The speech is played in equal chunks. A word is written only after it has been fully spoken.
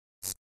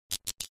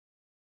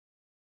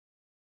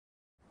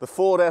The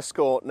Ford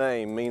Escort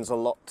name means a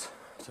lot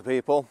to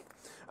people,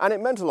 and it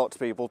meant a lot to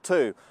people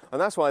too,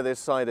 and that's why they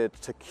decided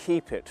to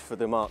keep it for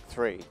the Mark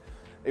III.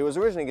 It was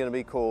originally going to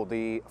be called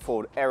the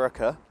Ford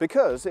Erica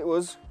because it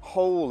was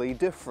wholly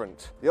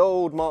different. The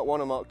old Mark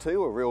 1 and Mark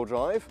 2 were rear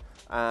drive,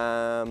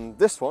 and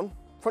this one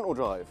front wheel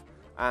drive,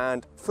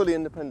 and fully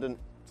independent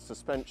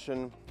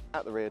suspension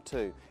at the rear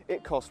too.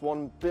 It cost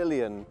 $1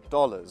 billion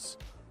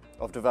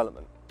of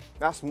development.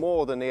 That's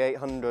more than the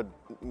 800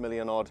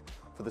 million odd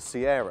for the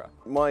Sierra.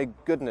 My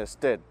goodness,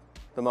 did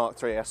the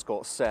Mark III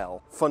Escort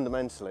sell.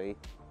 Fundamentally,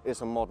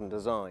 it's a modern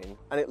design,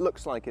 and it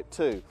looks like it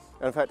too.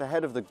 And in fact,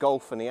 ahead of the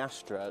Golf and the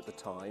Astra at the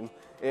time,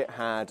 it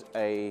had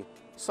a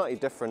slightly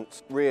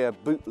different rear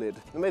boot lid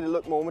that made it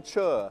look more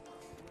mature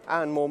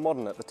and more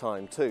modern at the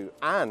time too.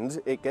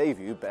 And it gave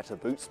you better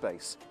boot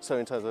space. So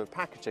in terms of a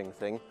packaging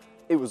thing,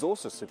 it was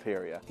also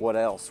superior. What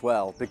else?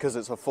 Well, because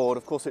it's a Ford,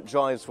 of course it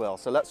drives well,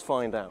 so let's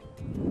find out.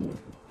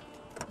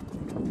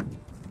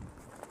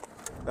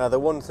 Now, the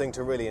one thing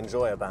to really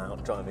enjoy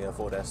about driving a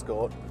Ford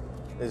Escort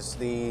is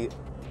the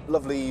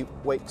lovely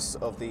weights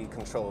of the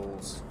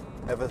controls.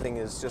 Everything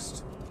is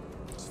just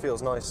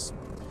feels nice.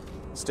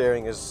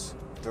 Steering is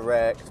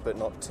direct but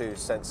not too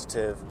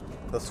sensitive.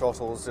 The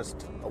throttle's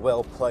just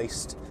well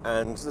placed,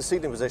 and the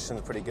seating position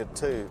is pretty good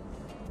too.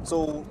 It's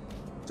all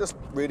just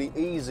really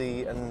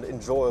easy and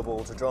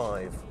enjoyable to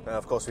drive. Now,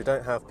 of course, we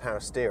don't have power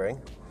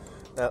steering.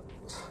 Now,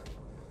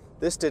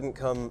 this didn't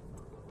come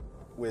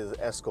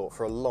with Escort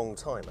for a long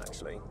time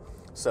actually.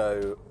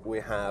 So we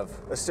have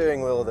a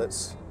steering wheel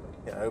that's,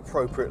 you know,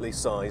 appropriately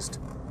sized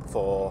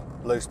for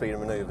low speed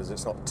maneuvers.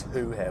 It's not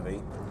too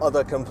heavy.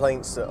 Other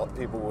complaints that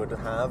people would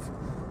have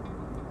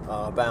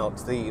are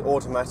about the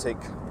automatic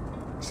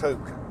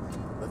choke,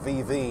 the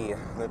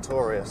VV,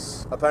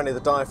 notorious. Apparently the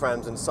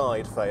diaphragms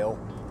inside fail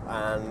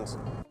and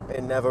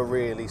it never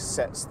really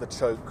sets the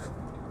choke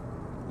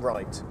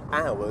right.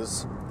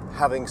 Ours,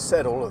 having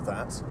said all of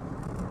that,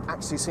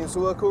 actually seems to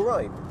work all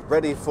right.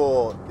 Ready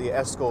for the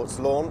Escort's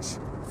launch,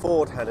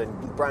 Ford had a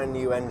brand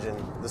new engine,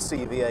 the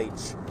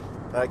CVH.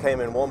 It came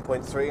in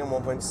 1.3 and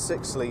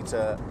 1.6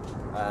 litre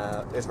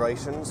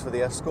iterations for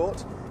the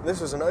Escort.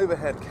 This was an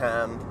overhead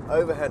cam,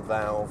 overhead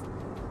valve,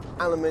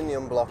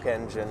 aluminium block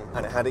engine,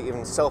 and it had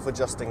even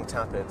self-adjusting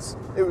tappets.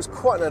 It was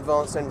quite an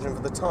advanced engine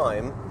for the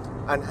time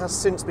and has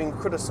since been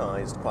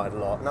criticised quite a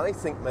lot, and I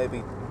think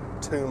maybe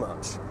too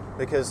much,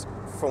 because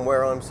from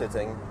where I'm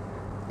sitting,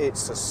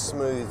 it's a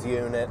smooth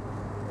unit.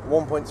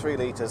 1.3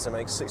 litres, it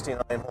makes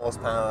 69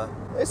 horsepower.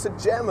 It's a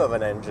gem of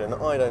an engine.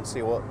 I don't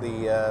see what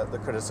the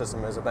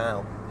criticism is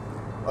about.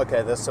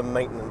 Okay, there's some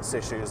maintenance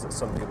issues that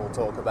some people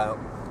talk about,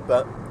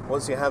 but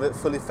once you have it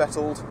fully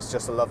fettled, it's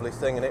just a lovely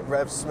thing, and it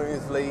revs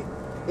smoothly.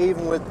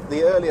 Even with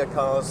the earlier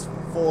cars,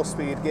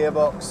 4-speed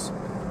gearbox,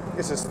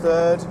 this is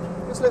third.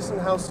 Just listen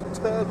how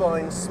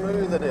turbine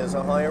smooth it is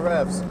at higher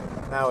revs.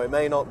 Now, it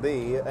may not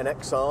be an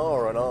XR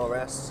or an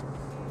RS,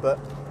 but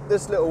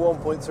this little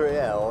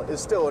 1.3L is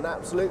still an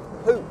absolute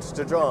hoot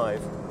to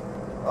drive.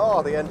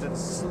 Oh, the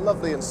engine's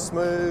lovely and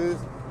smooth.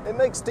 It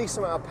makes a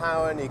decent amount of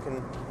power and you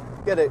can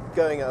get it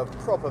going at a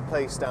proper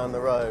pace down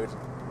the road.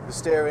 The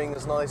steering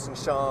is nice and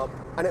sharp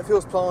and it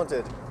feels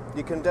planted.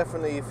 You can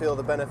definitely feel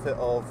the benefit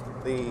of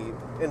the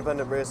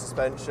independent rear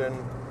suspension,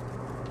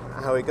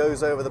 how it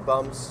goes over the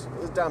bumps.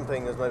 The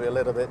damping is maybe a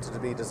little bit to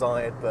be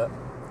desired, but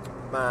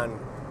man,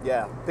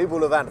 yeah, people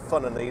have had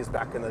fun in these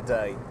back in the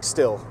day.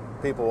 Still,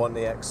 people want the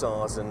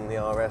XRs and the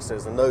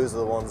RSs, and those are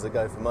the ones that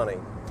go for money.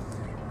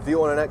 If you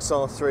want an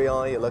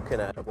XR3i, you're looking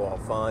at, what,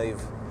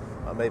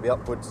 5, maybe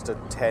upwards to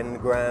 10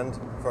 grand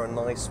for a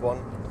nice one.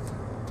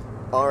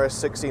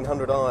 RS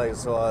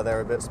 1600i's,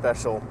 they're a bit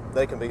special.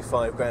 They can be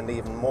 5 grand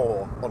even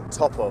more on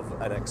top of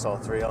an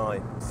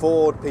XR3i.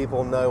 Ford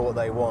people know what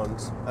they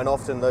want, and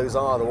often those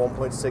are the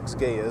 1.6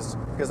 gears,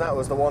 because that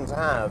was the one to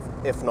have,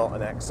 if not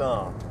an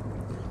XR.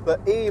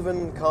 But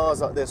even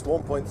cars like this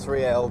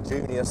 1.3L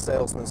Junior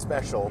Salesman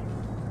Special,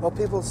 well,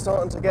 people are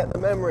starting to get the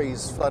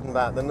memories flooding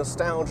back, the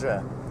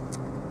nostalgia.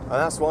 And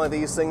that's why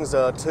these things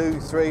are 2,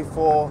 3,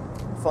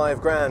 4,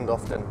 5 grand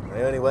often.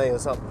 They only weigh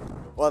us up.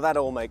 Well, that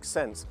all makes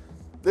sense.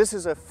 This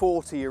is a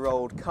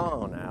 40-year-old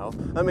car now.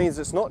 That means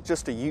it's not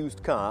just a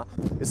used car,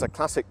 it's a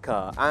classic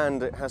car,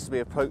 and it has to be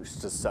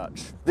approached as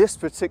such. This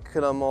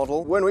particular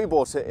model, when we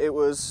bought it, it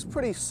was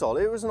pretty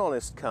solid. It was an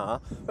honest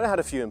car, but it had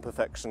a few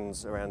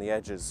imperfections around the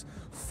edges.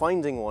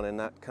 Finding one in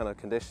that kind of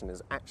condition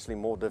is actually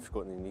more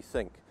difficult than you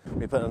think.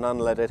 We put an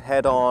unleaded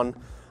head on,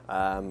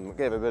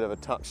 gave a bit of a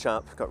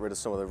touch-up, got rid of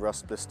some of the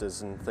rust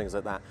blisters and things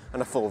like that,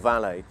 and a full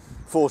valet.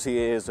 40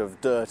 years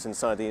of dirt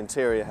inside the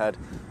interior had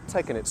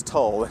taken its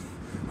toll.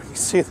 When you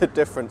see the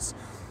difference,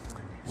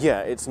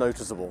 yeah, it's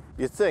noticeable.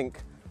 You'd think,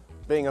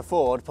 being a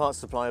Ford, parts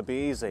supply would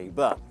be easy,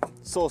 but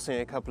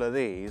sourcing a couple of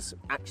these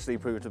actually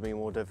proved to be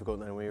more difficult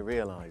than we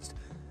realised.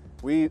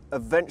 We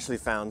eventually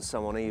found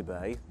some on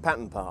eBay,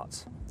 patent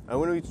parts, and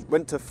when we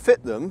went to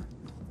fit them,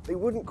 they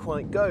wouldn't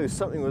quite go,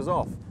 something was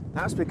off.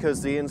 That's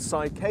because the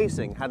inside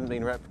casing hadn't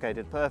been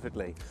replicated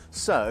perfectly.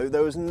 So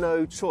there was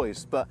no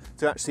choice but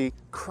to actually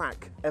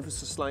crack ever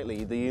so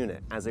slightly the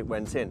unit as it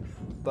went in,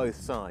 both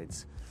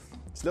sides.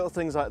 It's little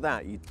things like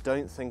that you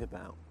don't think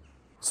about.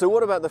 So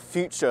what about the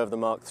future of the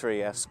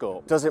Mk3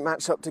 Escort? Does it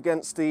match up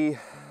against the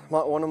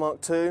Mk1 and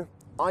Mk2?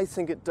 I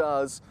think it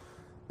does.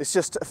 It's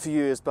just a few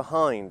years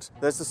behind.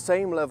 There's the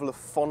same level of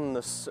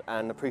fondness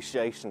and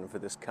appreciation for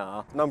this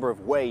car. Number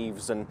of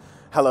waves and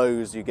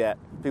hellos you get.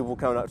 People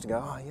coming up to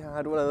go, oh yeah, I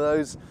had one of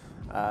those.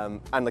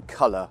 And the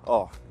colour,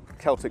 oh,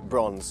 Celtic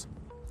bronze,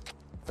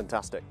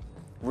 fantastic.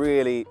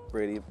 Really,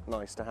 really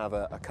nice to have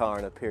a car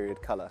in a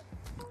period colour.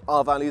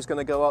 Are values going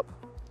to go up?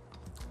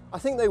 I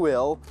think they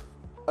will,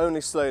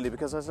 only slowly,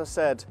 because as I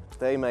said,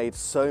 they made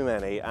so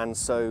many and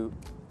so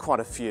quite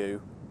a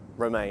few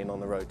remain on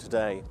the road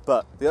today.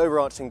 But the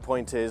overarching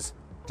point is,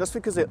 just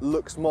because it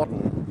looks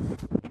modern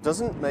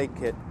doesn't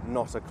make it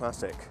not a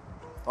classic.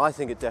 I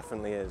think it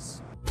definitely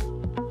is.